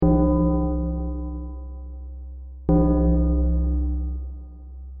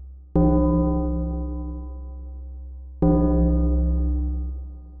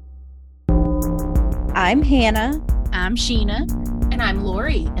I'm Hannah. I'm Sheena. And I'm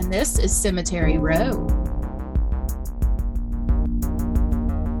Lori, and this is Cemetery Row.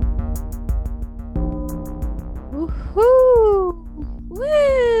 Woohoo!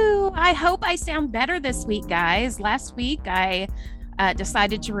 Woo! I hope I sound better this week, guys. Last week, I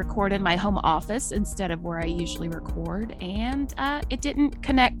decided to record in my home office instead of where I usually record, and it didn't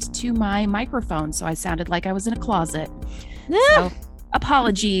connect to my microphone, so I sounded like I was in a closet. So,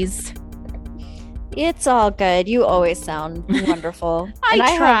 apologies. It's all good. You always sound wonderful.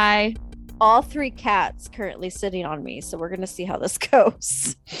 I try. All 3 cats currently sitting on me, so we're going to see how this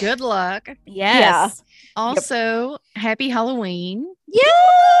goes. Good luck. Yes. Yeah. Also, Happy Halloween.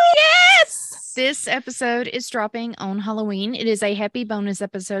 Yes! This episode is dropping on Halloween. It is a happy bonus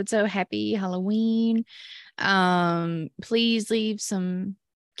episode, so happy Halloween. Please leave some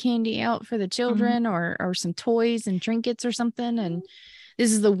candy out for the children or some toys and trinkets or something. And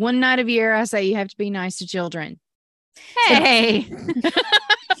this is the one night of year I say you have to be nice to children. Hey.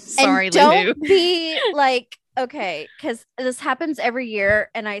 Sorry, and don't be like, okay, because this happens every year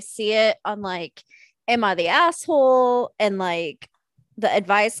and I see it on like, am I the asshole? And like the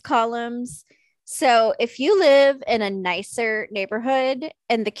advice columns. So if you live in a nicer neighborhood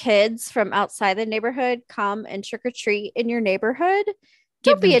and the kids from outside the neighborhood come and trick or treat in your neighborhood,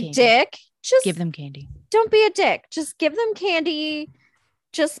 don't be a dick. Just give them candy. Don't be a dick. Just give them candy.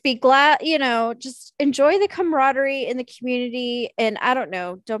 Just be glad, just enjoy the camaraderie in the community. And I don't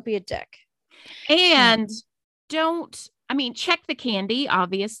know, don't be a dick. And check the candy,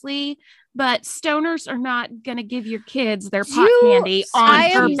 obviously, but stoners are not going to give your kids their pot candy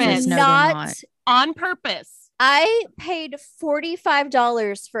on purpose. On purpose. I paid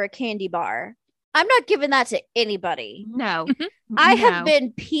 $45 for a candy bar. I'm not giving that to anybody. No. I have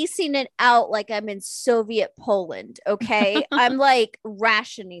been piecing it out like I'm in Soviet Poland. Okay. I'm like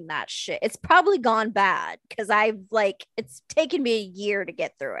rationing that shit. It's probably gone bad because it's taken me a year to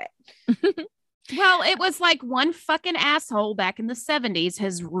get through it. Well, it was like one fucking asshole back in the 70s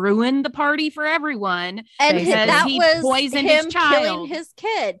has ruined the party for everyone. And that was poisoned him his child. killing his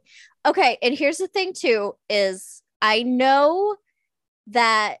kid. Okay. And here's the thing too, is I know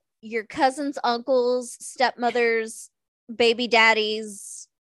that your cousins, uncles, stepmothers, baby daddies,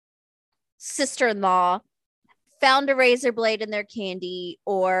 sister-in-law found a razor blade in their candy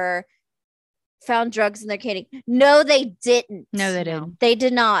or found drugs in their candy. No, they didn't. No, they didn't. They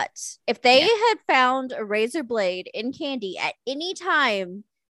did not. If they had found a razor blade in candy at any time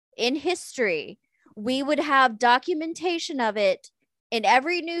in history, we would have documentation of it in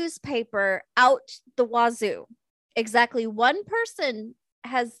every newspaper out the wazoo. Exactly one person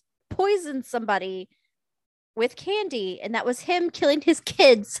has poisoned somebody with candy, and that was him killing his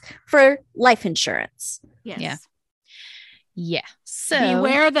kids for life insurance. Yes. Yeah. So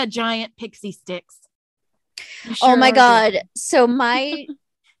beware the giant pixie sticks. Oh my God. So my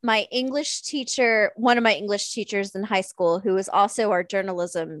English teacher, one of my English teachers in high school, who was also our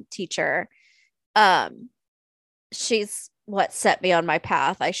journalism teacher, she's what set me on my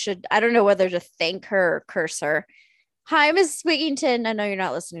path. I don't know whether to thank her or curse her. Hi, Mrs. Wigington. I know you're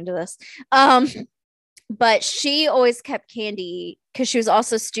not listening to this. But she always kept candy because she was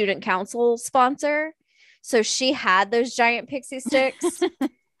also student council sponsor. So she had those giant pixie sticks.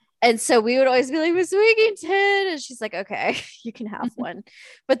 And so we would always be like, Miss Wigington. And she's like, okay, you can have one.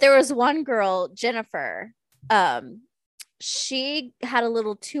 But there was one girl, Jennifer. She had a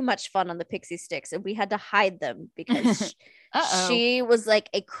little too much fun on the pixie sticks and we had to hide them because she was like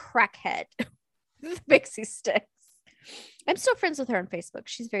a crackhead with pixie sticks. I'm still friends with her on Facebook.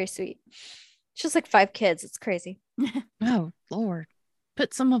 She's very sweet. She has like 5 kids. It's crazy. Oh, Lord.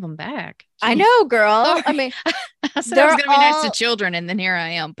 Put some of them back. Jeez. I know, girl. Sorry. I mean, I said I was going to be nice to children, and then here I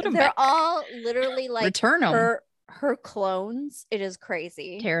am. Put them they're back. all literally like return them. Her clones. It is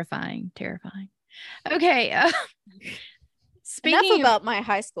crazy. Terrifying. Okay. Enough about my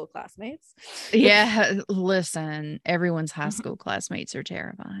high school classmates. Yeah. Listen, everyone's high school classmates are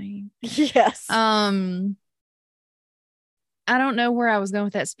terrifying. Yes. I don't know where I was going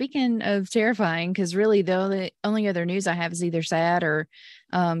with that. Speaking of terrifying, because really the only other news I have is either sad or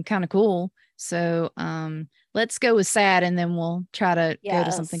kind of cool. So let's go with sad and then we'll try to go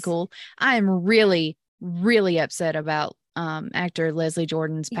to something cool. I am really, really upset about actor Leslie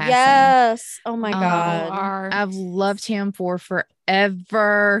Jordan's passing. Yes. Oh my God. I've loved him for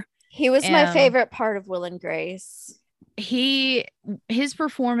forever. He was my favorite part of Will and Grace. His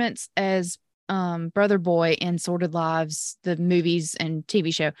performance as Brother Boy in Sordid Lives, the movies and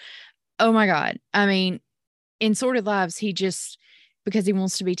TV show. Oh my God. I mean, in Sordid Lives, he just, because he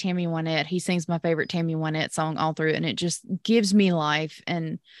wants to be Tammy Wynette, he sings my favorite Tammy Wynette song all through, and it just gives me life.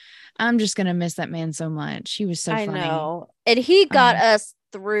 And I'm just gonna miss that man so much. He was so I funny. know. And he got Um, us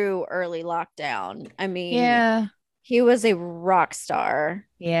through early lockdown. I mean, Yeah, he was a rock star.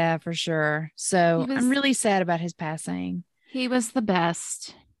 yeah, for sure. So He I'm was really sad about his passing. he was the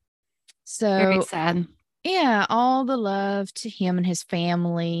best. Very So sad. yeah, all the love to him and his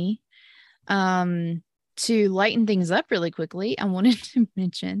family. To lighten things up really quickly, I wanted to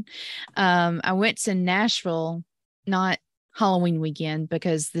mention I went to Nashville, not Halloween weekend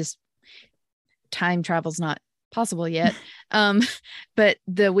because this time travel's not possible yet. Um, but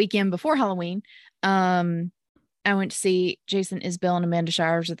the weekend before Halloween, I went to see Jason Isbell and Amanda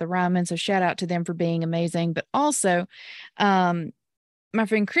Shires at the Ryman. So shout out to them for being amazing. But also, my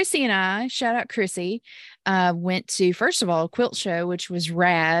friend Chrissy and I, shout out Chrissy, went to, first of all, a quilt show, which was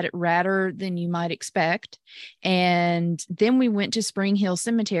radder than you might expect. And then we went to Spring Hill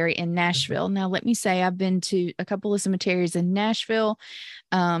Cemetery in Nashville. Now, let me say, I've been to a couple of cemeteries in Nashville,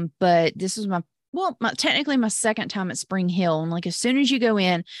 but this was technically my second time at Spring Hill. And like, as soon as you go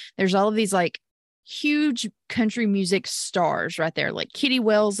in, there's all of these like huge country music stars right there, like Kitty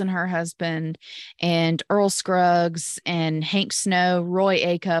Wells and her husband, and Earl Scruggs and Hank Snow, Roy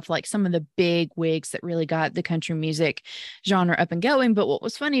Acuff, like some of the big wigs that really got the country music genre up and going. But what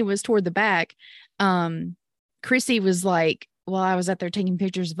was funny was toward the back, Chrissy was like, while I was out there taking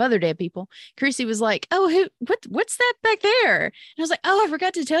pictures of other dead people, Chrissy was like, "Oh, what's that back there?" And I was like, "Oh, I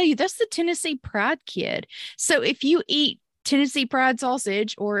forgot to tell you, that's the Tennessee Pride Kid." So if you eat Tennessee Pride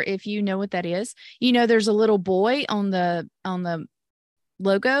sausage, or if you know what that is, there's a little boy on the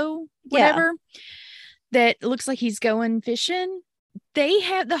logo, whatever, that looks like he's going fishing. They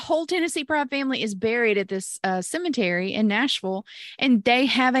have the whole Tennessee Pride family is buried at this cemetery in Nashville, and they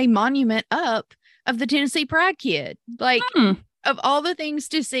have a monument up of the Tennessee Pride Kid. Like, of all the things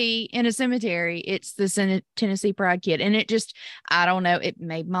to see in a cemetery, it's the Tennessee Pride Kid. And it just, I don't know, it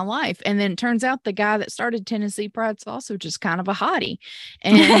made my life. And then it turns out the guy that started Tennessee Pride's also just kind of a hottie.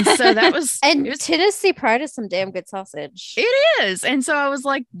 And so that was... Tennessee Pride is some damn good sausage. It is. And so I was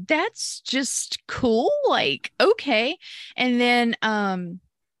like, that's just cool. Like, okay. And then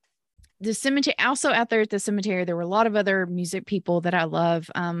the cemetery, also out there at the cemetery, there were a lot of other music people that I love.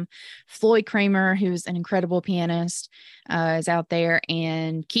 Floyd Kramer, who's an incredible pianist, is out there,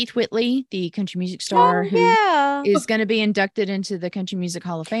 and Keith Whitley, the country music star, who is going to be inducted into the Country Music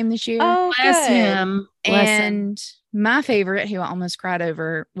Hall of Fame this year. Oh, bless him. And my favorite, who I almost cried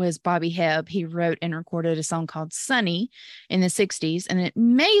over, was Bobby Hebb. He wrote and recorded a song called Sunny in the 60s, and it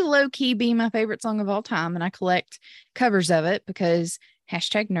may low-key be my favorite song of all time, and I collect covers of it because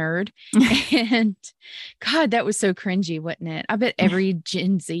 #nerd. And God, that was so cringy, wasn't it? I bet every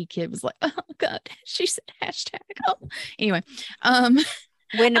Gen Z kid was like, "Oh God, she said hashtag." Oh. Anyway,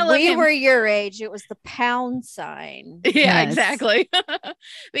 when we were your age, it was the pound sign. Yeah, Yes. exactly. But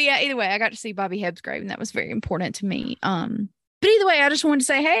yeah, either way, I got to see Bobby Hebb's grave, and that was very important to me. But either way, I just wanted to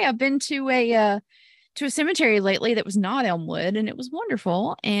say, hey, I've been to a cemetery lately that was not Elmwood, and it was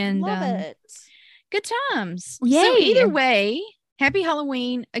wonderful. And Love it. good times. Yay. So either way, happy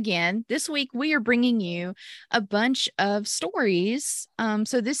Halloween again. This week we are bringing you a bunch of stories.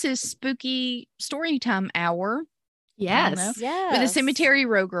 So this is Spooky Storytime Hour. Yes. Yes. With the Cemetery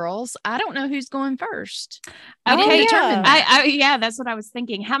Row Girls. I don't know who's going first. Okay. We didn't determine that. Yeah, that's what I was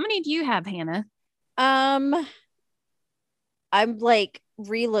thinking. How many do you have, Hannah? I'm like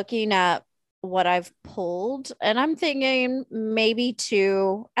re-looking at what I've pulled, and I'm thinking maybe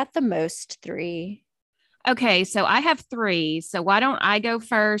 2, at the most 3. Okay, so I have 3. So why don't I go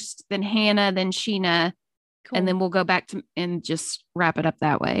first, then Hannah, then Sheena, Cool. and then we'll go back to and just wrap it up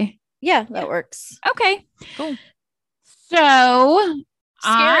that way. Yeah, that works. Okay. Cool. So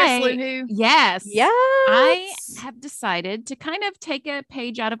Scare us, Luhu. Yes. Yes. I have decided to kind of take a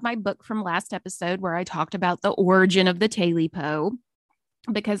page out of my book from last episode where I talked about the origin of the Tailypo,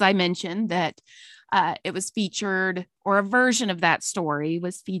 because I mentioned that it was featured, or a version of that story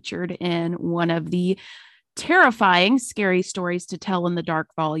was featured in one of the terrifying, scary stories to tell in the dark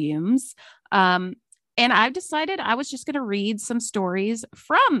volumes. And I've decided I was just going to read some stories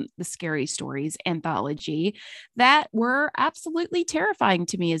from the Scary Stories anthology that were absolutely terrifying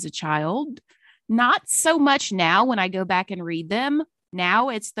to me as a child. Not so much now when I go back and read them. Now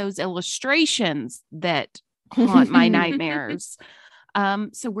it's those illustrations that haunt my nightmares.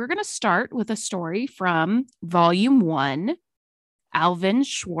 So we're going to start with a story from Volume 1. Alvin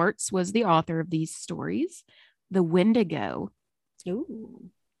Schwartz was the author of these stories. The Wendigo. Ooh.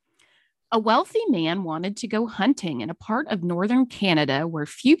 A wealthy man wanted to go hunting in a part of northern Canada where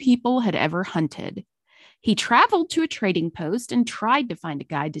few people had ever hunted. He traveled to a trading post and tried to find a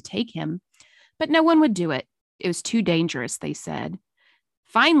guide to take him, but no one would do it. It was too dangerous, they said.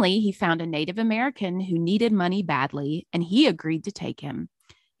 Finally, he found a Native American who needed money badly, and he agreed to take him.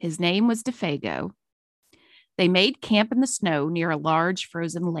 His name was DeFago. They made camp in the snow near a large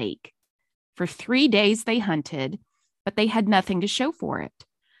frozen lake. For 3 days they hunted, but they had nothing to show for it.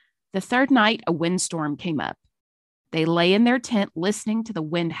 The third night, a windstorm came up. They lay in their tent listening to the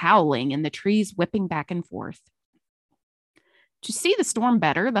wind howling and the trees whipping back and forth. To see the storm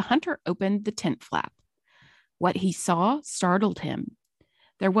better, the hunter opened the tent flap. What he saw startled him.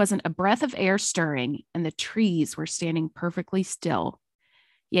 There wasn't a breath of air stirring, and the trees were standing perfectly still.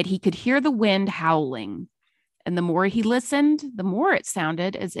 Yet he could hear the wind howling, and the more he listened, the more it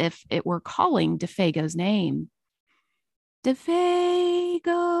sounded as if it were calling DeFago's name. DeFago,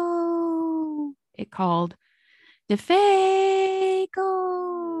 it called. DeFago.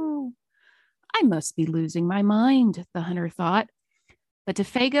 I must be losing my mind, the hunter thought. But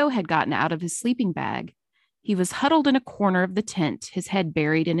DeFago had gotten out of his sleeping bag. He was huddled in a corner of the tent, his head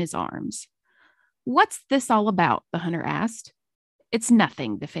buried in his arms. What's this all about? The hunter asked. It's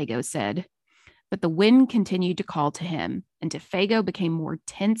nothing, DeFago said. But the wind continued to call to him, and DeFago became more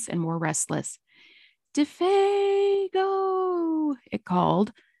tense and more restless. DeFago, it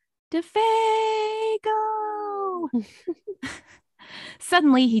called. DeFago.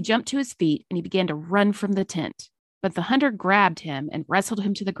 Suddenly, he jumped to his feet and he began to run from the tent. But the hunter grabbed him and wrestled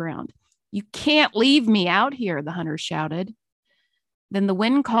him to the ground. You can't leave me out here, the hunter shouted. Then the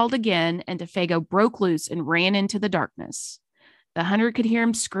wind called again, and DeFago broke loose and ran into the darkness. The hunter could hear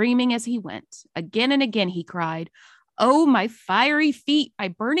him screaming as he went. Again and again he cried, "Oh, my fiery feet, my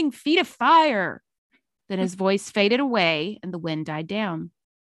burning feet of fire!" Then his voice faded away and the wind died down.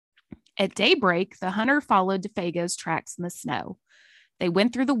 At daybreak, the hunter followed DeFago's tracks in the snow. They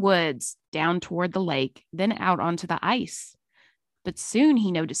went through the woods, down toward the lake, then out onto the ice. But soon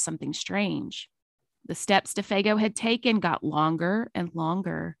he noticed something strange. The steps DeFago had taken got longer and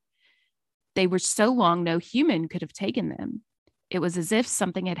longer. They were so long no human could have taken them. It was as if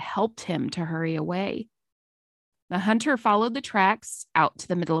something had helped him to hurry away. The hunter followed the tracks out to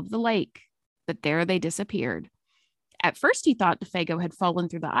the middle of the lake, but there they disappeared. At first he thought DeFago had fallen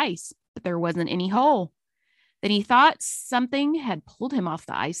through the ice, but there wasn't any hole. Then he thought something had pulled him off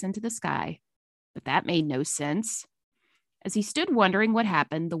the ice into the sky, but that made no sense. As he stood wondering what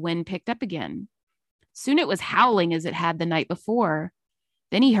happened, the wind picked up again. Soon it was howling as it had the night before.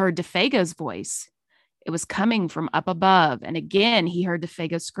 Then he heard DeFago's voice. It was coming from up above, and again he heard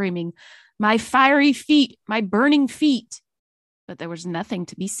DeFago screaming, "My fiery feet, my burning feet!" But there was nothing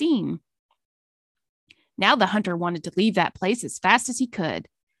to be seen. Now the hunter wanted to leave that place as fast as he could.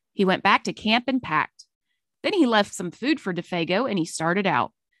 He went back to camp and packed. Then he left some food for DeFago and he started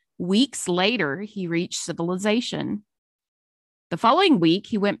out. Weeks later, he reached civilization. The following week,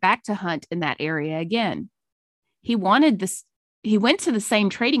 he went back to hunt in that area again. He went to the same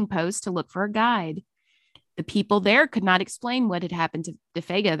trading post to look for a guide. The people there could not explain what had happened to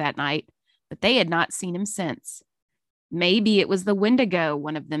DeFago that night, but they had not seen him since. Maybe it was the Wendigo,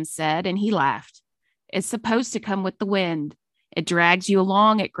 one of them said, and he laughed. It's supposed to come with the wind. It drags you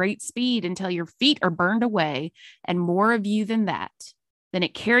along at great speed until your feet are burned away, and more of you than that. Then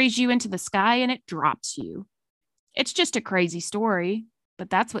it carries you into the sky and it drops you. It's just a crazy story, but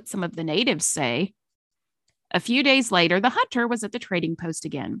that's what some of the natives say. A few days later, the hunter was at the trading post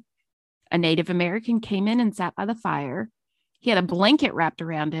again. A Native American came in and sat by the fire. He had a blanket wrapped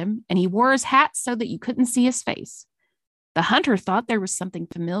around him, and he wore his hat so that you couldn't see his face. The hunter thought there was something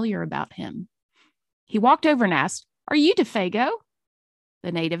familiar about him. He walked over and asked, "Are you DeFago?"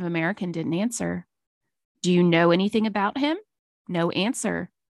 The Native American didn't answer. "Do you know anything about him?" No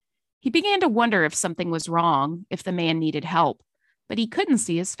answer. He began to wonder if something was wrong, if the man needed help, but he couldn't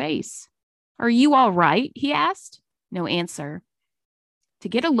see his face. "Are you all right?" he asked. No answer. To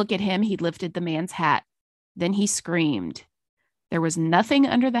get a look at him, he lifted the man's hat. Then he screamed. There was nothing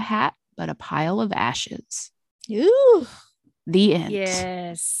under the hat but a pile of ashes. Ooh. The end.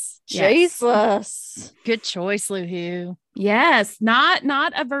 Yes. Jesus. Good choice, Luhu. Yes, not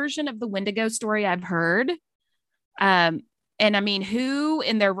a version of the Wendigo story I've heard. And I mean, who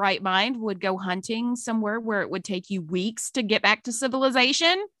in their right mind would go hunting somewhere where it would take you weeks to get back to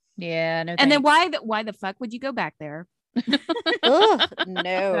civilization? Yeah, no. And then why the fuck would you go back there? Ugh,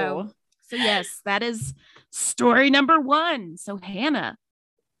 no. So yes, that is story number 1. So Hannah,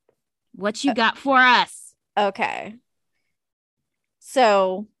 what you got for us? Okay.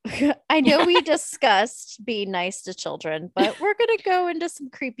 So I know we discussed being nice to children, but we're going to go into some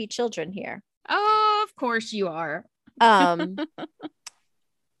creepy children here. Oh, of course you are.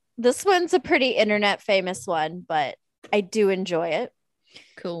 This one's a pretty internet famous one, but I do enjoy it.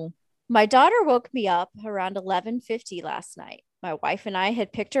 Cool. My daughter woke me up around 11:50 last night. My wife and I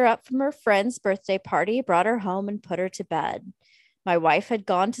had picked her up from her friend's birthday party, brought her home, and put her to bed. My wife had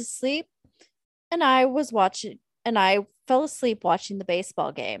gone to sleep, and I fell asleep watching the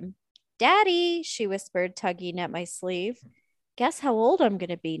baseball game. Daddy, she whispered, tugging at my sleeve. Guess how old I'm going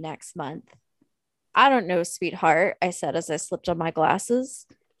to be next month? I don't know, sweetheart, I said as I slipped on my glasses.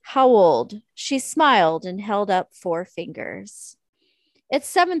 How old? She smiled and held up 4 fingers.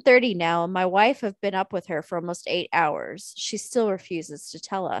 It's 7:30 now, and my wife have been up with her for almost 8 hours. She still refuses to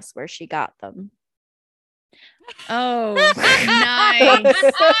tell us where she got them. Oh, nice.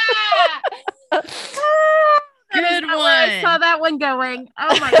 Good one. I saw that one going.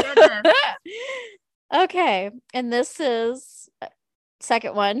 Oh my goodness. Okay, and this is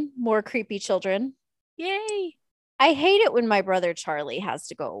second one, more creepy children. Yay. I hate it when my brother Charlie has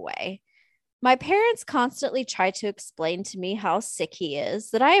to go away. My parents constantly try to explain to me how sick he is,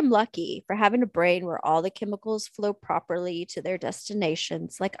 that I am lucky for having a brain where all the chemicals flow properly to their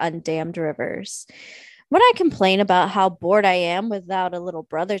destinations like undammed rivers. When I complain about how bored I am without a little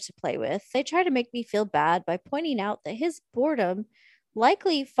brother to play with, they try to make me feel bad by pointing out that his boredom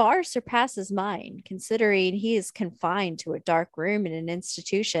likely far surpasses mine, considering he is confined to a dark room in an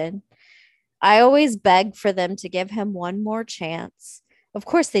institution. I always beg for them to give him one more chance. Of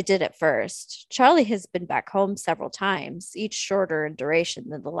course, they did at first. Charlie has been back home several times, each shorter in duration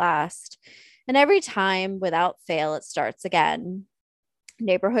than the last. And every time, without fail, it starts again.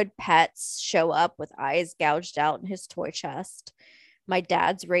 Neighborhood pets show up with eyes gouged out in his toy chest. My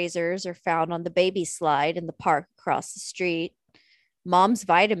dad's razors are found on the baby slide in the park across the street. Mom's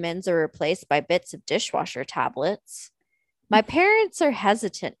vitamins are replaced by bits of dishwasher tablets. My parents are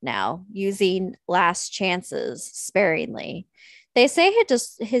hesitant now, using last chances sparingly. They say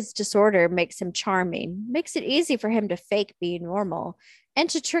his disorder makes him charming, makes it easy for him to fake being normal, and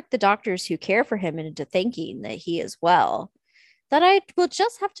to trick the doctors who care for him into thinking that he is well. That I will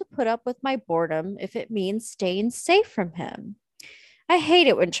just have to put up with my boredom if it means staying safe from him. I hate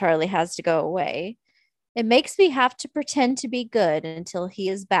it when Charlie has to go away. It makes me have to pretend to be good until he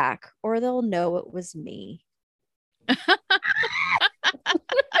is back, or they'll know it was me.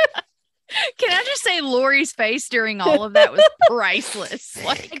 Can I just say Lori's face during all of that was priceless.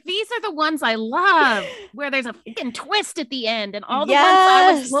 Like these are the ones I love, where there's a freaking twist at the end, and all the ones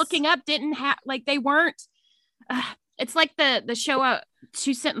I was looking up didn't have, like, they weren't. It's like the show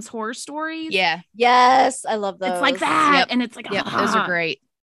 2 Sentence Horror Stories. Yeah. Yes, I love those. It's like that, Yep. and it's like, Yep, those are great.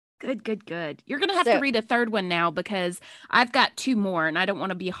 Good. You're gonna have to read a third one now, because I've got 2 more, and I don't want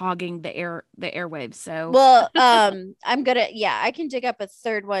to be hogging the airwaves. So I'm gonna I can dig up a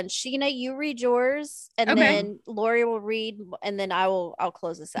third one. Sheena, you read yours, and then Lori will read, and then I'll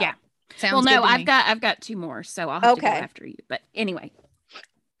close this out. Yeah. Sounds well, good no, to I've me. got 2 more, so I'll have to go after you. But anyway,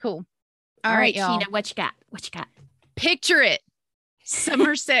 Cool. All right, y'all. Sheena, what you got? Picture it.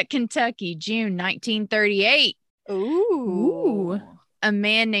 Somerset, Kentucky, June 1938. Ooh. A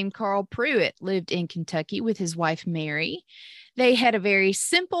man named Carl Pruitt lived in Kentucky with his wife, Mary. They had a very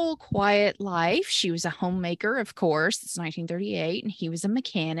simple, quiet life. She was a homemaker, of course. It's 1938, and he was a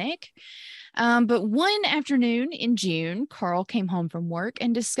mechanic. But one afternoon in June, Carl came home from work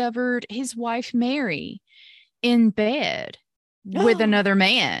and discovered his wife, Mary, in bed with another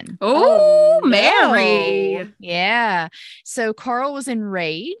man. Oh, no. Mary. Yeah. So Carl was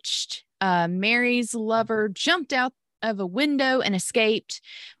enraged. Mary's lover jumped out of a window and escaped,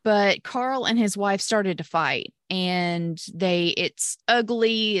 but Carl and his wife started to fight, and it's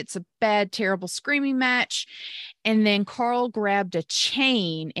ugly. It's a bad, terrible screaming match. And then Carl grabbed a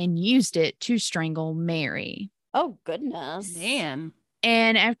chain and used it to strangle Mary. Oh, goodness. Man.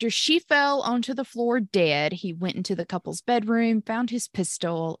 And after she fell onto the floor dead, he went into the couple's bedroom, found his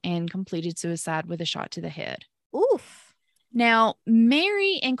pistol, and completed suicide with a shot to the head. Oof. Now,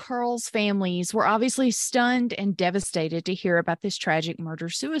 Mary and Carl's families were obviously stunned and devastated to hear about this tragic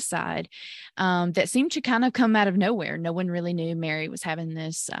murder-suicide that seemed to kind of come out of nowhere. No one really knew Mary was having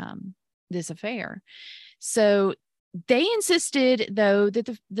this affair. So they insisted, though,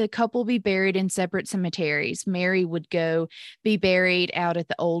 that the couple be buried in separate cemeteries. Mary would go be buried out at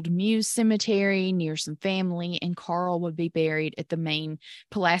the Old Muse Cemetery near some family, and Carl would be buried at the main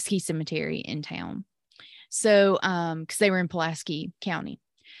Pulaski Cemetery in town. So, because they were in Pulaski County.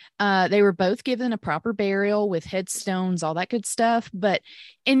 They were both given a proper burial with headstones, all that good stuff. But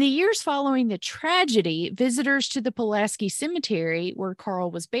in the years following the tragedy, visitors to the Pulaski Cemetery, where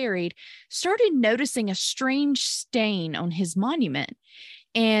Carl was buried, started noticing a strange stain on his monument.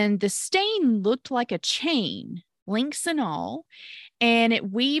 And the stain looked like a chain, links and all, and it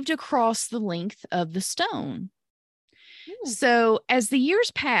weaved across the length of the stone. So as the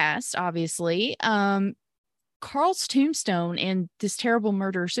years passed, obviously, Carl's tombstone and this terrible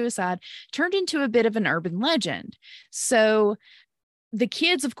murder or suicide turned into a bit of an urban legend. So the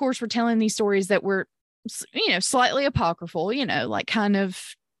kids, of course, were telling these stories that were, slightly apocryphal, like kind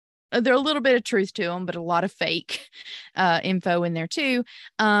of, there are a little bit of truth to them, but a lot of fake info in there too.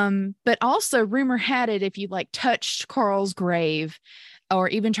 But also rumor had it, if you like touched Carl's grave or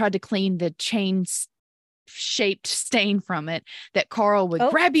even tried to clean the chain shaped stain from it, that Carl would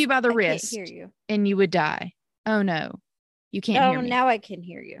grab you by the wrist and you would die. Oh no, you can't hear me. Now I can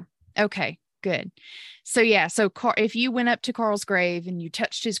hear you. Okay, good. So yeah, so if you went up to Carl's grave and you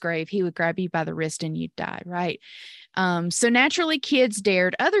touched his grave, he would grab you by the wrist and you'd die, right? So naturally kids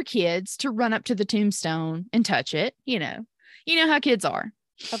dared other kids to run up to the tombstone and touch it. You know how kids are.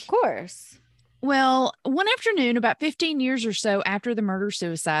 Of course. Well, one afternoon, about 15 years or so after the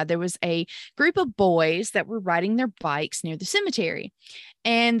murder-suicide, there was a group of boys that were riding their bikes near the cemetery.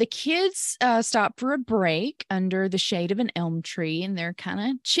 And the kids stopped for a break under the shade of an elm tree, and they're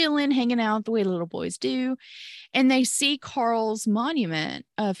kind of chilling, hanging out the way little boys do. And they see Carl's monument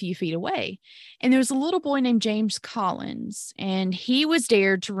a few feet away. And there was a little boy named James Collins, and he was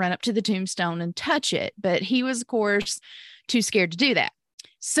dared to run up to the tombstone and touch it. But he was, of course, too scared to do that.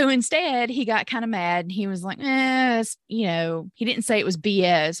 So instead, he got kind of mad and he was like, he didn't say it was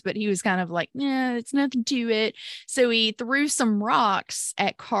BS, but he was kind of like, it's nothing to it. So he threw some rocks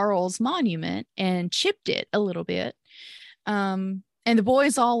at Carl's monument and chipped it a little bit. And the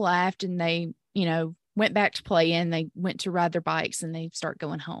boys all laughed and they, went back to playing. They went to ride their bikes and they start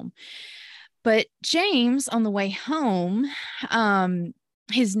going home. But James, on the way home,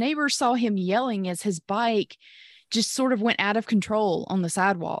 his neighbor saw him yelling as his bike just sort of went out of control on the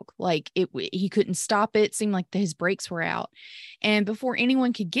sidewalk. Like he couldn't stop it. Seemed like his brakes were out. And before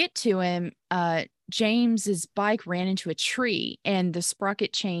anyone could get to him, James's bike ran into a tree and the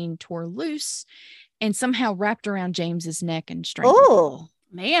sprocket chain tore loose and somehow wrapped around James's neck and strangled him. Oh,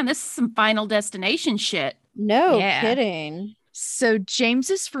 man, this is some Final Destination shit. No kidding. So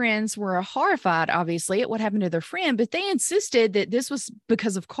James's friends were horrified, obviously, at what happened to their friend, but they insisted that this was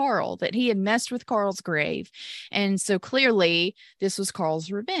because of Carl, that he had messed with Carl's grave. And so clearly this was Carl's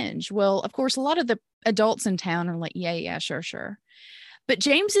revenge. Well, of course, a lot of the adults in town are like, yeah, sure. But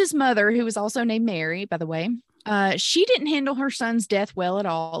James's mother, who was also named Mary, by the way, she didn't handle her son's death well at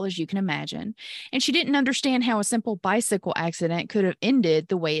all, as you can imagine. And she didn't understand how a simple bicycle accident could have ended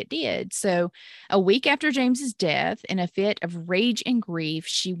the way it did. So a week after James's death, in a fit of rage and grief,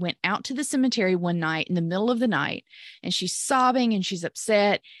 she went out to the cemetery one night in the middle of the night, and she's sobbing and she's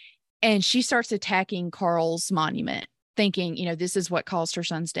upset. And she starts attacking Carl's monument, thinking, this is what caused her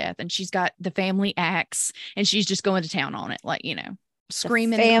son's death. And she's got the family axe and she's just going to town on it, like,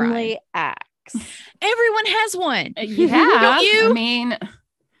 screaming. The family axe. Everyone has one. Yeah. Don't you? I mean,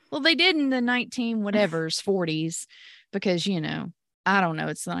 well, they did in the 40s because, I don't know.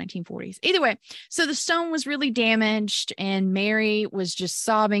 It's the 1940s. Either way. So the stone was really damaged and Mary was just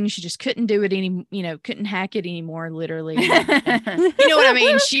sobbing. She just couldn't do it couldn't hack it anymore. Literally. You know what I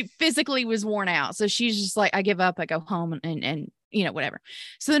mean? She physically was worn out. So she's just like, I give up. I go home and whatever.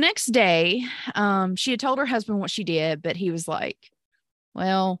 So the next day, she had told her husband what she did, but he was like,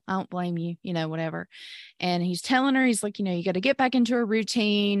 well, I don't blame you, whatever. And he's telling her, he's like, you got to get back into a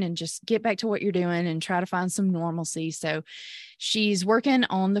routine and just get back to what you're doing and try to find some normalcy. So she's working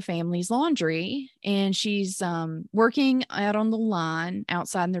on the family's laundry and she's working out on the line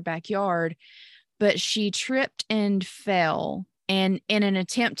outside in their backyard, but she tripped and fell. And in an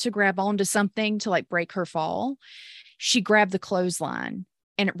attempt to grab onto something to like break her fall, she grabbed the clothesline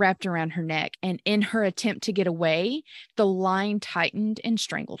and it wrapped around her neck. And in her attempt to get away, the line tightened and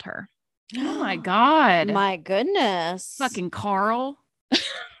strangled her. Oh my God. My goodness. Fucking Carl.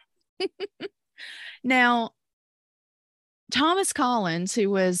 Now, Thomas Collins, who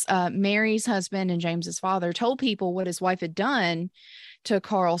was Mary's husband and James's father, told people what his wife had done to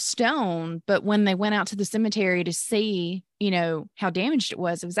Carl Stone. But when they went out to the cemetery to see, how damaged it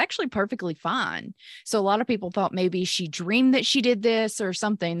was actually perfectly fine. So a lot of people thought maybe she dreamed that she did this or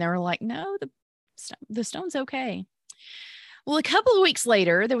something. They were like, no, the stone's okay. Well, a couple of weeks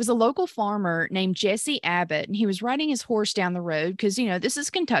later, there was a local farmer named Jesse Abbott, and he was riding his horse down the road because, this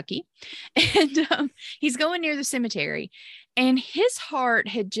is Kentucky, and he's going near the cemetery. And his heart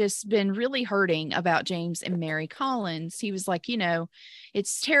had just been really hurting about James and Mary Collins. He was like,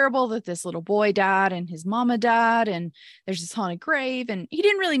 it's terrible that this little boy died and his mama died and there's this haunted grave. And he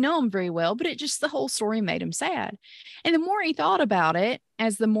didn't really know him very well, but the whole story made him sad. And the more he thought about it,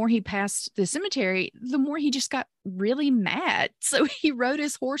 as the more he passed the cemetery, the more he just got really mad. So he rode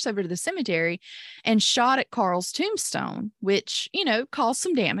his horse over to the cemetery and shot at Carl's tombstone, which, caused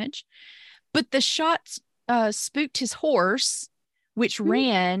some damage. But the shots spooked his horse, which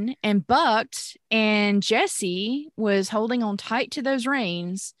ran and bucked, and Jesse was holding on tight to those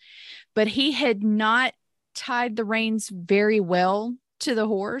reins, but he had not tied the reins very well to the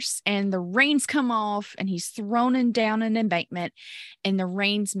horse, and the reins come off and he's thrown in down an embankment, and the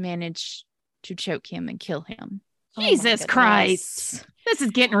reins manage to choke him and kill him. Jesus Christ. This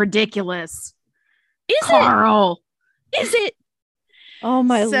is getting ridiculous. Is Carl. Is it? Oh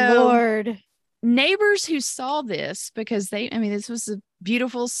my Lord. Neighbors who saw this, because this was a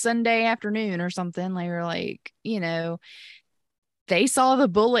beautiful Sunday afternoon or something. They were like, they saw the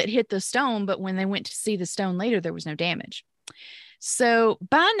bullet hit the stone, but when they went to see the stone later, there was no damage. So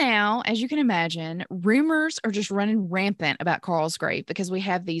by now, as you can imagine, rumors are just running rampant about Carl's grave, because we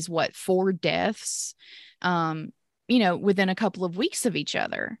have these, 4 deaths, within a couple of weeks of each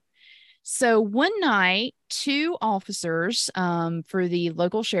other. So one night, 2 officers for the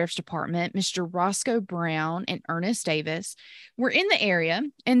local sheriff's department, Mr. Roscoe Brown and Ernest Davis, were in the area,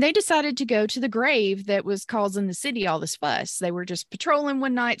 and they decided to go to the grave that was causing the city all this fuss. They were just patrolling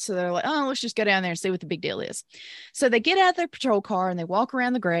one night, so they're like, oh, let's just go down there and see what the big deal is. So they get out of their patrol car and they walk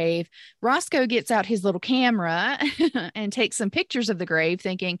around the grave. Roscoe gets out his little camera and takes some pictures of the grave,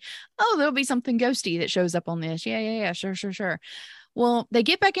 thinking, oh, there'll be something ghosty that shows up on this. Yeah, sure. Well, they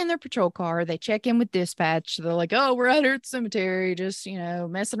get back in their patrol car. They check in with dispatch. They're like, oh, we're out here at the cemetery, just,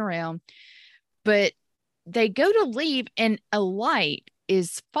 messing around. But they go to leave and a light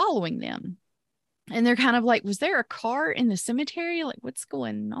is following them. And they're kind of like, was there a car in the cemetery? Like, what's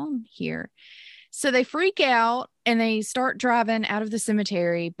going on here? So they freak out and they start driving out of the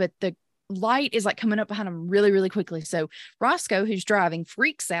cemetery, but the light is like coming up behind him really, really quickly. So Roscoe, who's driving,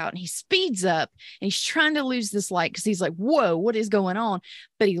 freaks out and he speeds up and he's trying to lose this light because he's like, whoa, what is going on?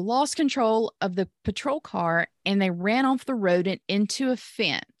 But he lost control of the patrol car and they ran off the road and into a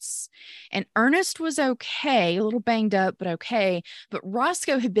fence. And Ernest was okay, a little banged up, but okay. But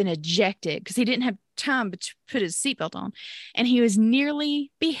Roscoe had been ejected because he didn't have time to put his seatbelt on. And he was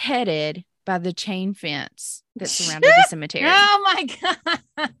nearly beheaded by the chain fence that surrounded the cemetery. Oh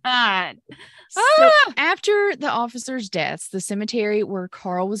my God. So after the officers' deaths, the cemetery where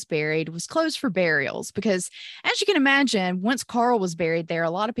Carl was buried was closed for burials because, as you can imagine, once Carl was buried there,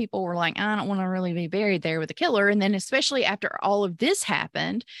 a lot of people were like, I don't want to really be buried there with a killer. And then especially after all of this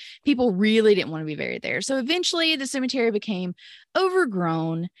happened, people really didn't want to be buried there. So eventually the cemetery became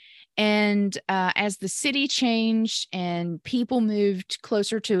overgrown. And as the city changed and people moved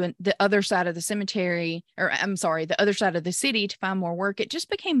closer to the other side of the cemetery, the other side of the city to find more work, it just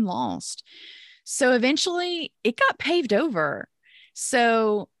became lost. So eventually it got paved over.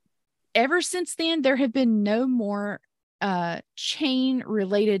 So ever since then, there have been no more chain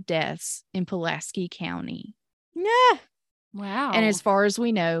related deaths in Pulaski County. Yeah. Wow. And as far as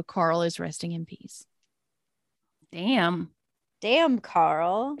we know, Carl is resting in peace. Damn,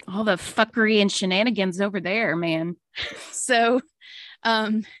 Carl. All the fuckery and shenanigans over there, man. So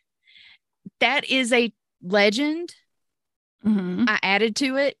that is a legend. Mm-hmm. I added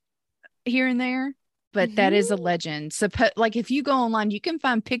to it here and there, but that is a legend. So like if you go online, you can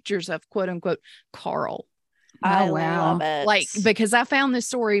find pictures of quote unquote Carl. I love it. Like, because I found this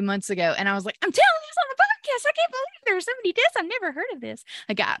story months ago and I was like, I'm telling this on the podcast. I can't believe there's so many deaths. I've never heard of this.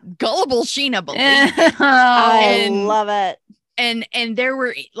 I got gullible Sheena believed it. I love it. And there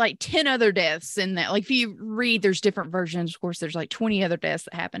were like 10 other deaths in that. Like if you read, there's different versions. Of course, there's like 20 other deaths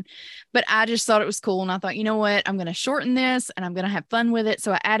that happened. But I just thought it was cool. And I thought, you know what? I'm going to shorten this and I'm going to have fun with it.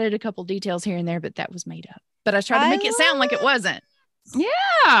 So I added a couple details here and there, but that was made up. But I tried to make it sound like it wasn't.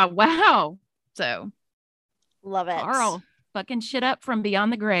 Yeah. Wow. So. Love it. Carl, fucking shit up from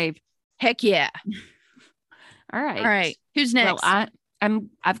beyond the grave. Heck yeah. All right. All right. Who's next? Well,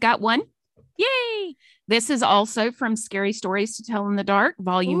 I've got one. Yay. This is also from Scary Stories to Tell in the Dark,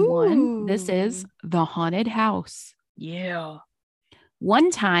 Volume 1. This is The Haunted House. Yeah.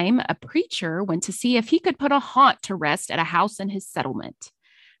 One time, a preacher went to see if he could put a haunt to rest at a house in his settlement.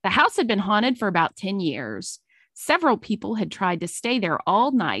 The house had been haunted for about 10 years. Several people had tried to stay there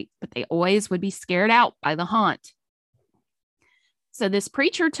all night, but they always would be scared out by the haunt. So this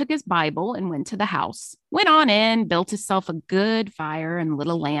preacher took his Bible and went to the house, went on in, built himself a good fire and lit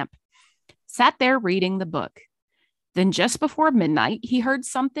a lamp, sat there reading the book. Then just before midnight, he heard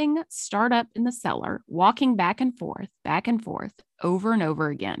something start up in the cellar, walking back and forth, over and over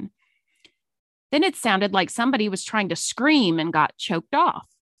again. Then it sounded like somebody was trying to scream and got choked off.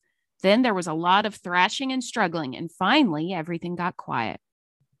 Then there was a lot of thrashing and struggling, and finally everything got quiet.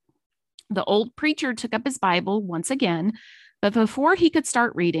 The old preacher took up his Bible once again, but before he could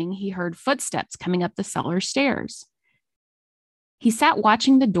start reading, he heard footsteps coming up the cellar stairs. He sat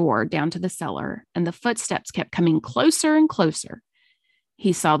watching the door down to the cellar, and the footsteps kept coming closer and closer.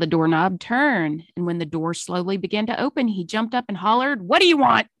 He saw the doorknob turn, and when the door slowly began to open, he jumped up and hollered, "What do you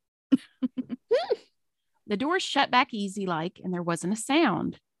want?" The door shut back easy like, and there wasn't a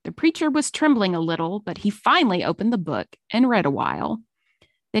sound. The preacher was trembling a little, but he finally opened the book and read a while.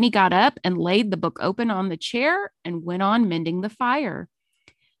 Then he got up and laid the book open on the chair and went on mending the fire.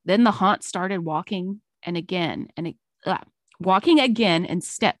 Then the haunt started walking again and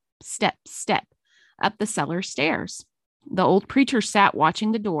step, step, step up the cellar stairs. The old preacher sat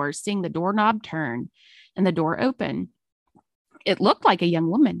watching the door, seeing the doorknob turn and the door open. It looked like a young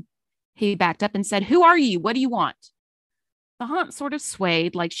woman. He backed up and said, "Who are you? What do you want?" The haunt sort of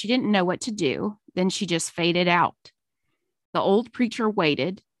swayed like she didn't know what to do. Then she just faded out. The old preacher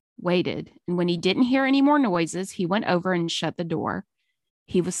waited, and when he didn't hear any more noises, he went over and shut the door.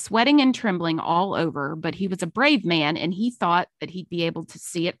 He was sweating and trembling all over, but he was a brave man, and he thought that he'd be able to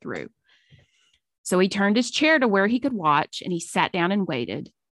see it through. So he turned his chair to where he could watch, and he sat down and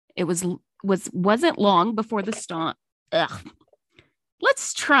waited. It wasn't long before the stomp.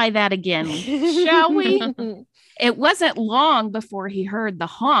 Let's try that again, shall we? It wasn't long before he heard the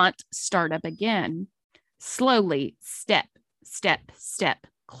haunt start up again. Slowly, step, step, step,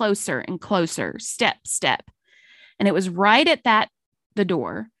 closer and closer, step, step. And it was right at the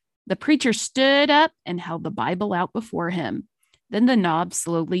door. The preacher stood up and held the Bible out before him. Then the knob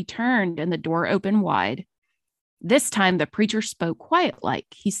slowly turned and the door opened wide. This time the preacher spoke quiet-like.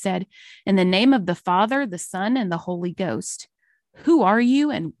 He said, "In the name of the Father, the Son, and the Holy Ghost, who are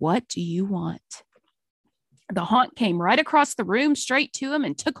you and what do you want?" The haunt came right across the room straight to him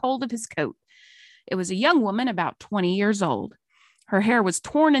and took hold of his coat. It was a young woman about 20 years old. Her hair was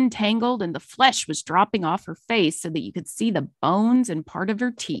torn and tangled, and the flesh was dropping off her face so that you could see the bones and part of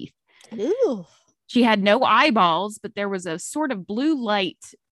her teeth. Ooh. She had no eyeballs, but there was a sort of blue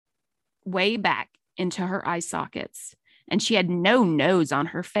light way back into her eye sockets, and she had no nose on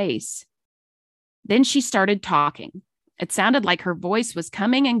her face. Then she started talking. It sounded like her voice was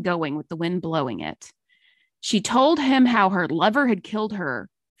coming and going with the wind blowing it. She told him how her lover had killed her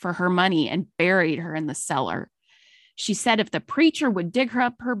for her money and buried her in the cellar. She said if the preacher would dig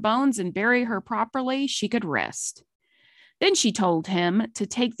up her bones and bury her properly, she could rest. Then she told him to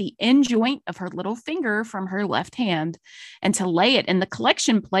take the end joint of her little finger from her left hand and to lay it in the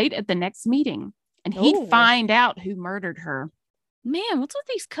collection plate at the next meeting, and he'd find out who murdered her. Man, what's with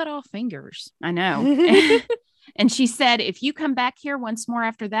these cut off fingers? I know. And she said, if you come back here once more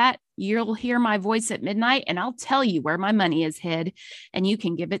after that, you'll hear my voice at midnight, and I'll tell you where my money is hid, and you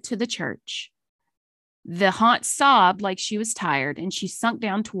can give it to the church. The haunt sobbed like she was tired, and she sunk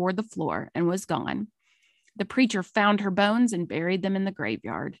down toward the floor and was gone. The preacher found her bones and buried them in the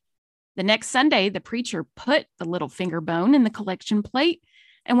graveyard. The next Sunday, the preacher put the little finger bone in the collection plate,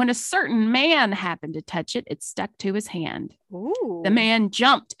 and when a certain man happened to touch it, it stuck to his hand. Ooh. The man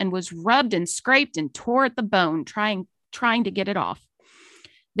jumped and was rubbed and scraped and tore at the bone, trying to get it off.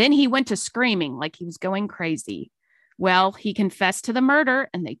 Then he went to screaming like he was going crazy. Well, he confessed to the murder,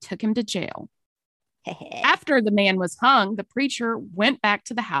 and they took him to jail. After the man was hung, the preacher went back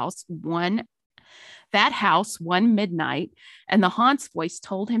to the house one midnight, and the haunt's voice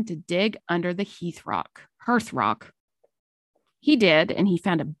told him to dig under the hearth rock. He did, and he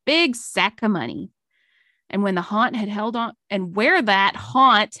found a big sack of money. And when the haunt had held on, and where that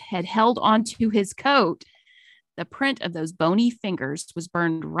haunt had held onto his coat, the print of those bony fingers was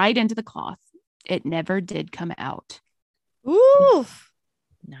burned right into the cloth. It never did come out. Ooh.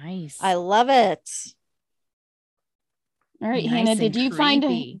 Nice. I love it. All right, Nice Hannah, and did you find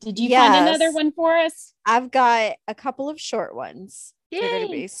Yes. another one for us? I've got a couple of short ones. They're going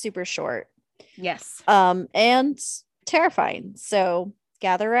to Yay. be super short. Yes. And terrifying. So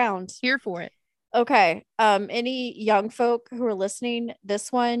gather around. Here for it. Okay. Any young folk who are listening,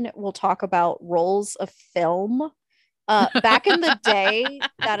 this one will talk about rolls of film. Back in the day,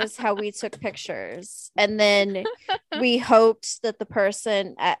 that is how we took pictures. And then we hoped that the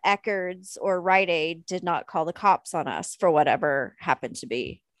person at Eckerd's or Rite Aid did not call the cops on us for whatever happened to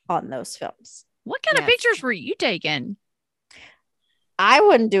be on those films. What kind of Yes. pictures were you taking? I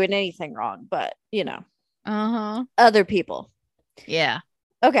wasn't doing anything wrong, but other people. Yeah.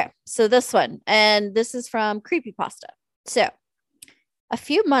 Okay, so this one, and this is from Creepypasta. So, a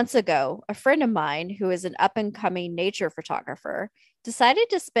few months ago, a friend of mine who is an up-and-coming nature photographer decided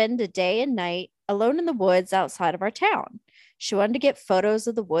to spend a day and night alone in the woods outside of our town. She wanted to get photos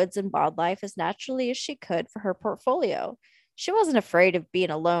of the woods and wildlife as naturally as she could for her portfolio. She wasn't afraid of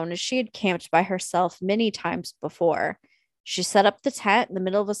being alone, as she had camped by herself many times before. She set up the tent in the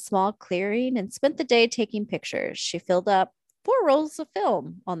middle of a small clearing and spent the day taking pictures. She filled up 4 rolls of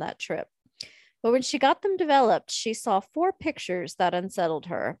film on that trip. But when she got them developed, she saw 4 pictures that unsettled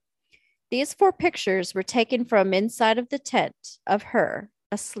her. These 4 pictures were taken from inside of the tent of her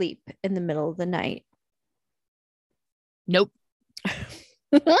asleep in the middle of the night. Nope.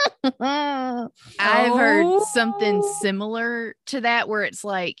 I've heard something similar to that where it's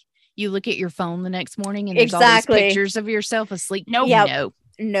like you look at your phone the next morning and there's all these pictures of yourself asleep. Nope.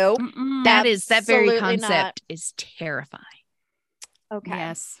 Nope. That very concept is terrifying. Okay.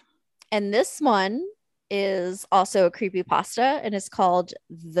 Yes. And this one is also a creepypasta and it's called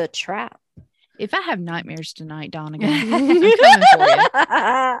The Trap. If I have nightmares tonight, Donegan, I'm coming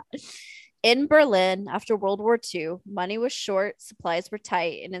for you. In Berlin, after World War II, money was short, supplies were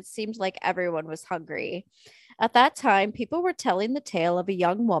tight, and it seemed like everyone was hungry. At that time, people were telling the tale of a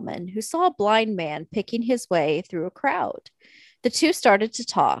young woman who saw a blind man picking his way through a crowd. The two started to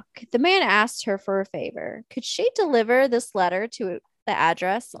talk. The man asked her for a favor. Could she deliver this letter to the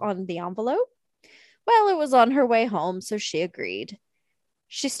address on the envelope? Well, it was on her way home, so she agreed.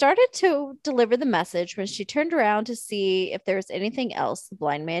 She started to deliver the message when she turned around to see if there was anything else the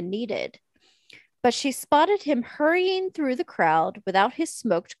blind man needed. But she spotted him hurrying through the crowd without his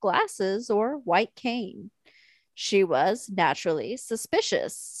smoked glasses or white cane. She was naturally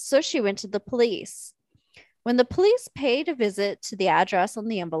suspicious, so she went to the police. When the police paid a visit to the address on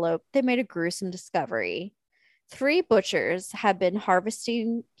the envelope, they made a gruesome discovery. 3 butchers had been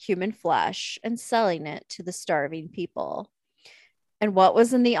harvesting human flesh and selling it to the starving people. And what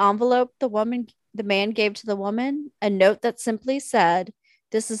was in the envelope the man gave to the woman? A note that simply said,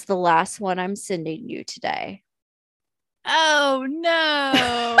 "This is the last one I'm sending you today." Oh,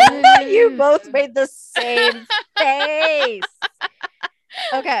 no. You both made the same face.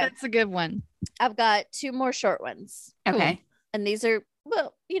 Okay. That's a good one. I've got 2 more short ones. Okay. Cool. And these are,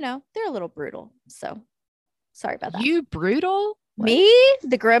 well, they're a little brutal. So sorry about that. You brutal? Me?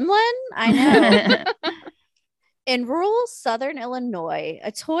 The gremlin? I know. In rural southern Illinois,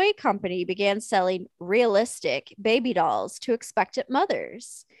 a toy company began selling realistic baby dolls to expectant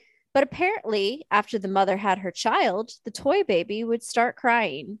mothers. But apparently, after the mother had her child, the toy baby would start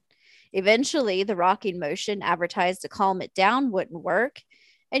crying. Eventually, the rocking motion advertised to calm it down wouldn't work,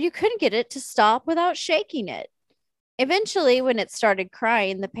 and you couldn't get it to stop without shaking it. Eventually, when it started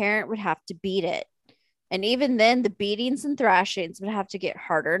crying, the parent would have to beat it. And even then, the beatings and thrashings would have to get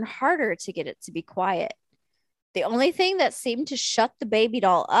harder and harder to get it to be quiet. The only thing that seemed to shut the baby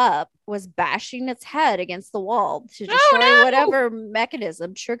doll up was bashing its head against the wall to destroy whatever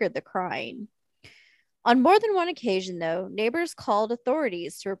mechanism triggered the crying. On more than one occasion, though, neighbors called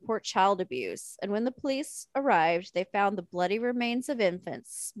authorities to report child abuse, and when the police arrived, they found the bloody remains of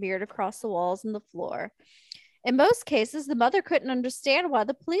infants smeared across the walls and the floor. In most cases, the mother couldn't understand why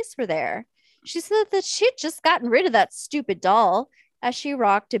the police were there. She said that she'd just gotten rid of that stupid doll as she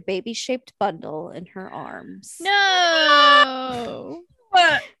rocked a baby-shaped bundle in her arms. No.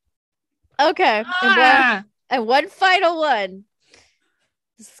 What? Okay. And one final one.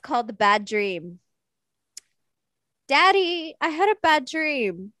 This is called The Bad Dream. Daddy, I had a bad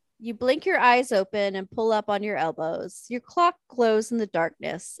dream. You blink your eyes open and pull up on your elbows. Your clock glows in the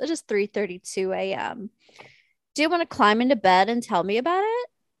darkness. It is 3:32 a.m. Do you want to climb into bed and tell me about it?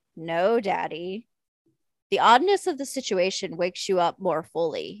 No, Daddy. The oddness of the situation wakes you up more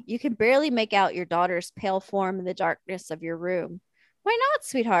fully. You can barely make out your daughter's pale form in the darkness of your room. Why not,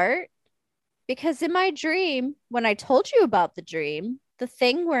 sweetheart? Because in my dream, when I told you about the dream, the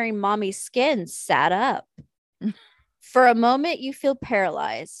thing wearing mommy's skin sat up. For a moment, you feel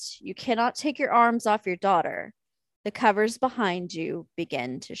paralyzed. You cannot take your arms off your daughter. The covers behind you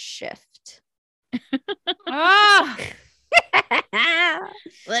begin to shift. Ah!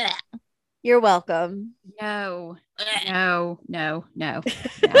 You're welcome. No.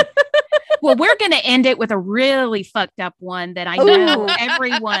 Well, we're going to end it with a really fucked up one that I know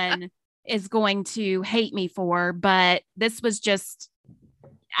everyone is going to hate me for, but this was just,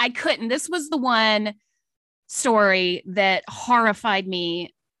 I couldn't. This was the one story that horrified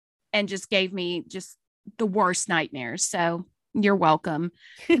me and just gave me just the worst nightmares. So you're welcome.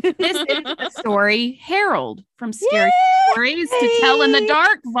 This is the story Harold from Scary Stories to Tell in the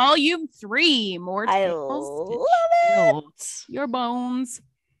Dark, Volume 3. More tales I love it. Your bones.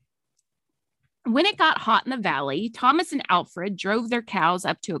 When it got hot in the valley, Thomas and Alfred drove their cows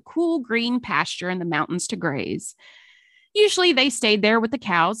up to a cool green pasture in the mountains to graze. Usually they stayed there with the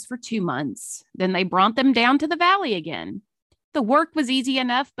cows for 2 months. Then they brought them down to the valley again. The work was easy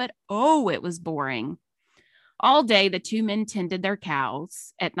enough, but it was boring. All day, the 2 men tended their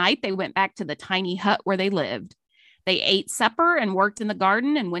cows. At night, they went back to the tiny hut where they lived. They ate supper and worked in the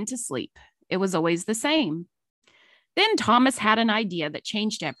garden and went to sleep. It was always the same. Then Thomas had an idea that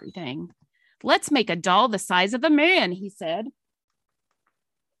changed everything. "Let's make a doll the size of a man," he said.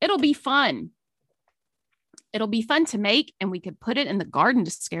 It'll be fun. It'll be fun to make, and we could put it in the garden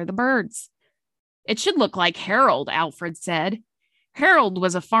to scare the birds." "It should look like Harold," Alfred said. Harold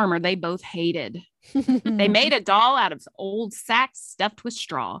was a farmer they both hated. They made a doll out of old sacks stuffed with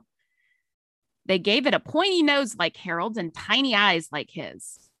straw. They gave it a pointy nose like Harold's and tiny eyes like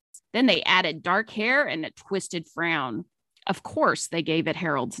his. Then they added dark hair and a twisted frown. Of course, they gave it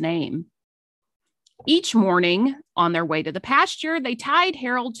Harold's name. Each morning, on their way to the pasture, they tied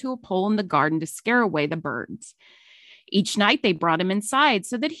Harold to a pole in the garden to scare away the birds. Each night, they brought him inside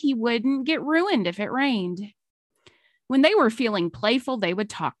so that he wouldn't get ruined if it rained. When they were feeling playful, they would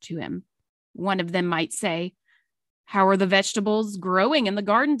talk to him. One of them might say, "How are the vegetables growing in the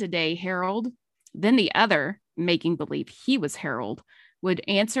garden today, Harold?" Then the other, making believe he was Harold, would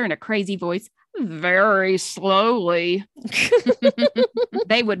answer in a crazy voice, "Very slowly."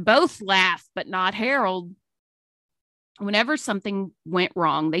 They would both laugh, but not Harold. Whenever something went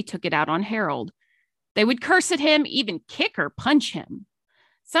wrong, they took it out on Harold. They would curse at him, even kick or punch him.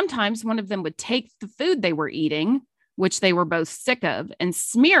 Sometimes one of them would take the food they were eating, which they were both sick of, and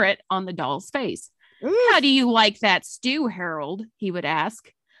smear it on the doll's face. "How do you like that stew, Harold?" he would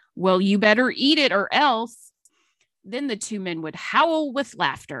ask. "Well, you better eat it or else." Then the two men would howl with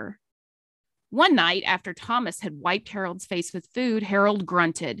laughter. One night, after Thomas had wiped Harold's face with food, Harold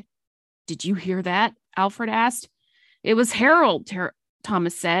grunted. "Did you hear that?" Alfred asked. "It was Harold,"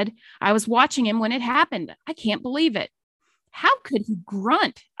 Thomas said. "I was watching him when it happened. I can't believe it." "How could he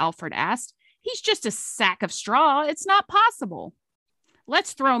grunt?" Alfred asked. "He's just a sack of straw. It's not possible."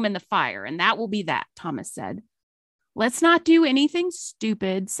 "Let's throw him in the fire, and that will be that," Thomas said. "Let's not do anything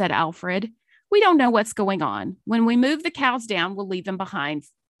stupid," said Alfred. "We don't know what's going on. When we move the cows down, we'll leave him behind.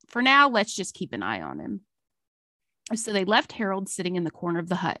 For now, let's just keep an eye on him." So they left Harold sitting in the corner of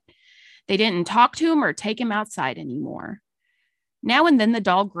the hut. They didn't talk to him or take him outside anymore. Now and then the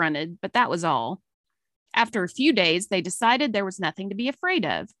dog grunted, but that was all. After a few days, they decided there was nothing to be afraid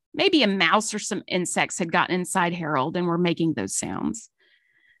of. Maybe a mouse or some insects had gotten inside Harold and were making those sounds.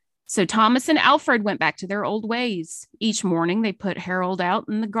 So Thomas and Alfred went back to their old ways. Each morning, they put Harold out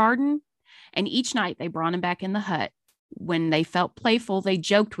in the garden, and each night they brought him back in the hut. When they felt playful, they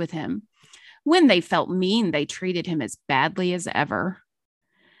joked with him. When they felt mean, they treated him as badly as ever.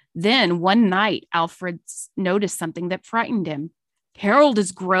 Then one night, Alfred noticed something that frightened him. "Harold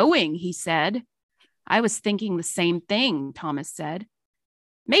is growing," he said. "I was thinking the same thing," Thomas said.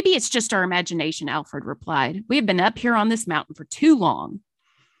 "Maybe it's just our imagination," Alfred replied. "We have been up here on this mountain for too long."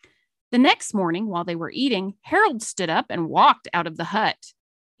 The next morning, while they were eating, Harold stood up and walked out of the hut.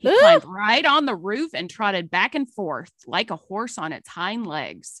 He climbed right on the roof and trotted back and forth like a horse on its hind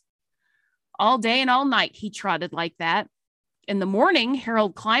legs. All day and all night he trotted like that. In the morning,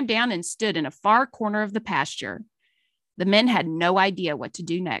 Harold climbed down and stood in a far corner of the pasture. The men had no idea what to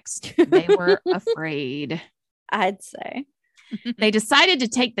do next. They were afraid. I'd say. They decided to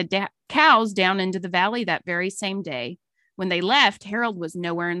take the cows down into the valley that very same day. When they left, Harold was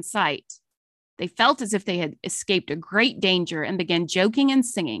nowhere in sight. They felt as if they had escaped a great danger and began joking and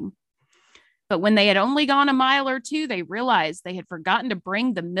singing. But when they had only gone a mile or two, they realized they had forgotten to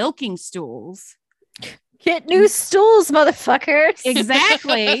bring the milking stools. Get new stools, motherfuckers.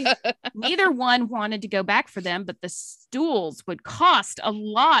 Exactly. Neither one wanted to go back for them, but the stools would cost a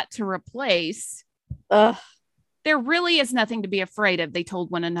lot to replace. Ugh. There really is nothing to be afraid of, they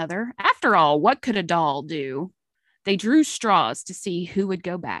told one another. After all, what could a doll do? They drew straws to see who would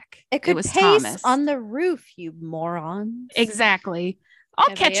go back. It was pace Thomas. on the roof, you morons. Exactly. "I'll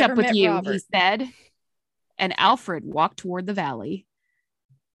Have catch they up ever with met you," Robert? he said. And Alfred walked toward the valley.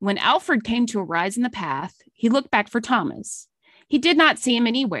 When Alfred came to a rise in the path, he looked back for Thomas. He did not see him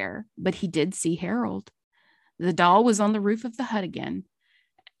anywhere, but he did see Harold. The doll was on the roof of the hut again.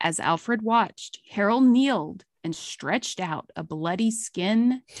 As Alfred watched, Harold kneeled and stretched out a bloody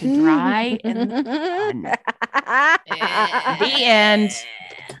skin to dry in the sun. The end.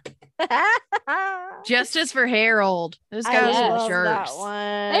 Justice for Harold. Those I guys love were love that jerks.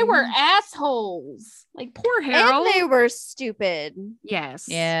 one. They were assholes. Like poor Harold. And they were stupid. Yes.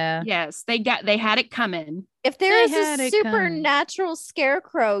 Yeah. Yes. They had it coming. If there They is had a it coming. supernatural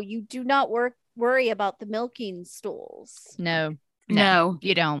scarecrow, you do not worry about the milking stools. No, No.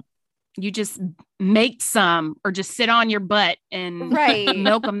 you don't. You just make some or just sit on your butt and Right.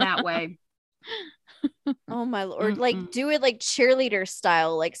 milk them that way. Oh my lord. Like Mm-mm. do it like cheerleader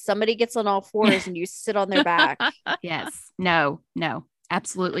style. Like somebody gets on all fours and you sit on their back. Yes. No,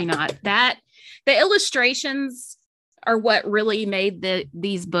 absolutely not. The illustrations are what really made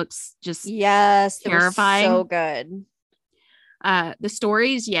these books just Yes, they were terrifying. so good. The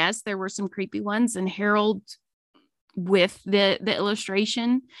stories, yes, there were some creepy ones, and Harold with the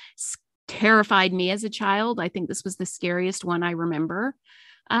illustration terrified me as a child. I think this was the scariest one I remember.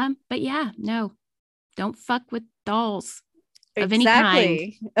 But yeah, no, don't fuck with dolls of any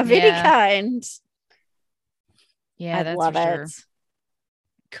kind. Of any kind. Yeah, I that's love for sure. it.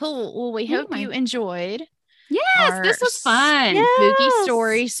 Cool. Well, we hope you enjoyed. Yes, this was fun. Spooky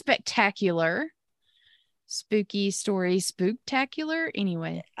story spectacular. Spooky story spooktacular.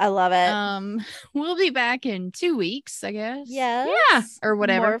 Anyway, I love it. We'll be back in 2 weeks, I guess. Yes. Yeah. Or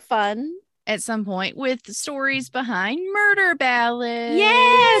whatever. More fun. At some point with stories behind murder ballads.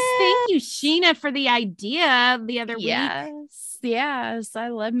 Yes. Thank you, Sheena, for the idea the other week. Yes. I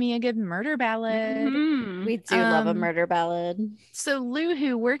love me a good murder ballad. Mhm. We do love a murder ballad. So,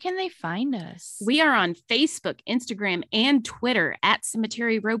 Luhu, where can they find us? We are on Facebook, Instagram, and Twitter at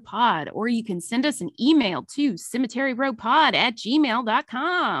Cemetery Row Pod, or you can send us an email to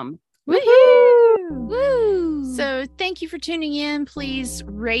cemeteryrowpod@gmail.com. Woohoo! Woo! So thank you for tuning in. Please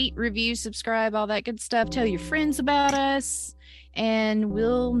rate, review, subscribe, all that good stuff. Tell your friends about us. And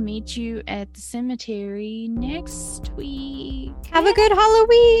we'll meet you at the cemetery next week. Have a good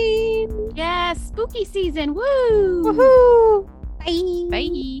Halloween. Yes, spooky season. Woo! Woohoo! Bye.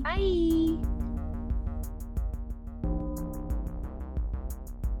 Bye. Bye.